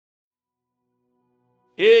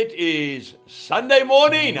It is Sunday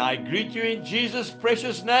morning. I greet you in Jesus'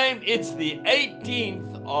 precious name. It's the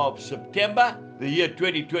 18th of September, the year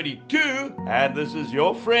 2022, and this is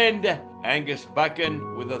your friend Angus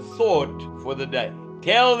Buchan with a thought for the day.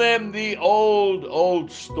 Tell them the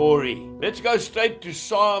old story. Let's go straight to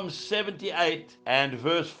Psalm 78 and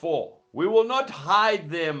verse 4. We will not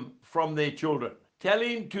hide them from their children,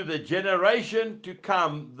 telling to the generation to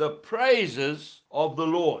come the praises of the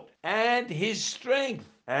Lord and his strength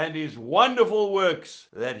and his wonderful works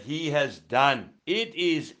that he has done. It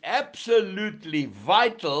is absolutely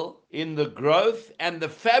vital in the growth and the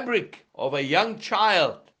fabric of a young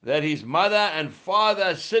child that his mother and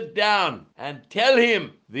father sit down and tell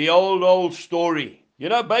him the old story. You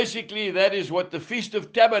know, basically, that is what the Feast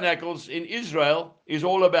of Tabernacles in Israel is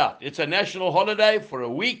all about. It's a national holiday for a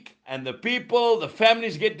week, and the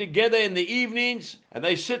families get together in the evenings, and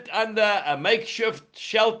they sit under a makeshift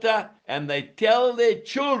shelter, and they tell their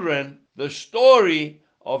children the story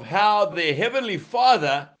of how their Heavenly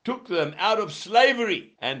Father took them out of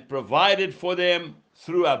slavery and provided for them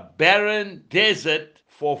through a barren desert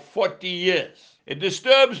for 40 years. It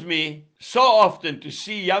disturbs me so often to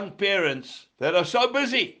see young parents that are so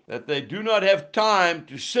busy that they do not have time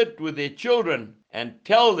to sit with their children and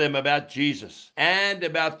tell them about Jesus and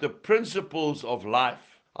about the principles of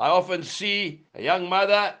life. I often see a young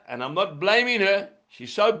mother, and I'm not blaming her.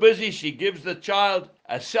 She's so busy, she gives the child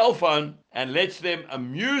a cell phone and lets them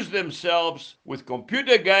amuse themselves with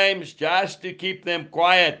computer games just to keep them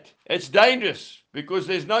quiet. It's dangerous because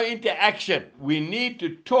there's no interaction. We need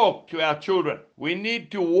to talk to our children. We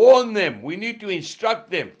need to warn them. We need to instruct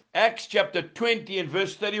them. Acts chapter 20 and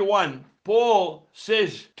verse 31, Paul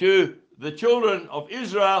says to the children of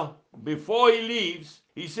Israel before he leaves,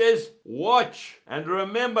 he says, watch and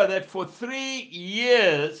remember that for 3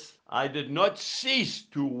 years I did not cease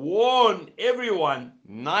to warn everyone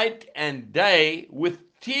night and day with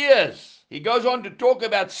tears. He goes on to talk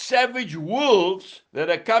about savage wolves that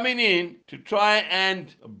are coming in to try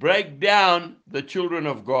and break down the children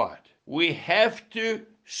of God. We have to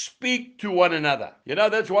speak to one another. You know,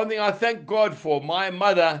 that's one thing I thank God for. My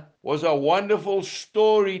mother was a wonderful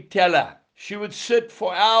storyteller. She would sit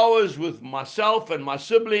for hours with myself and my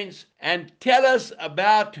siblings and tell us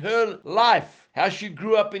about her life, how she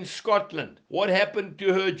grew up in Scotland, what happened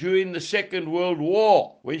to her during the Second World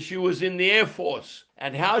War when she was in the Air Force,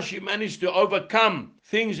 and how she managed to overcome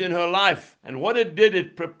things in her life. And what it did,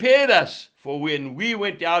 it prepared us for when we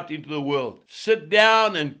went out into the world. Sit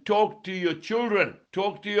down and talk to your children.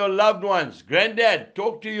 Talk to your loved ones. Granddad,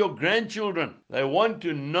 talk to your grandchildren. They want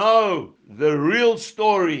to know the real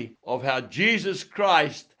story of how Jesus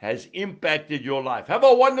Christ has impacted your life. Have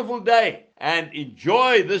a wonderful day and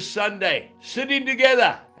enjoy this Sunday sitting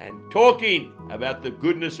together and talking about the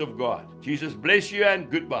goodness of God. Jesus bless you and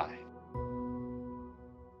goodbye.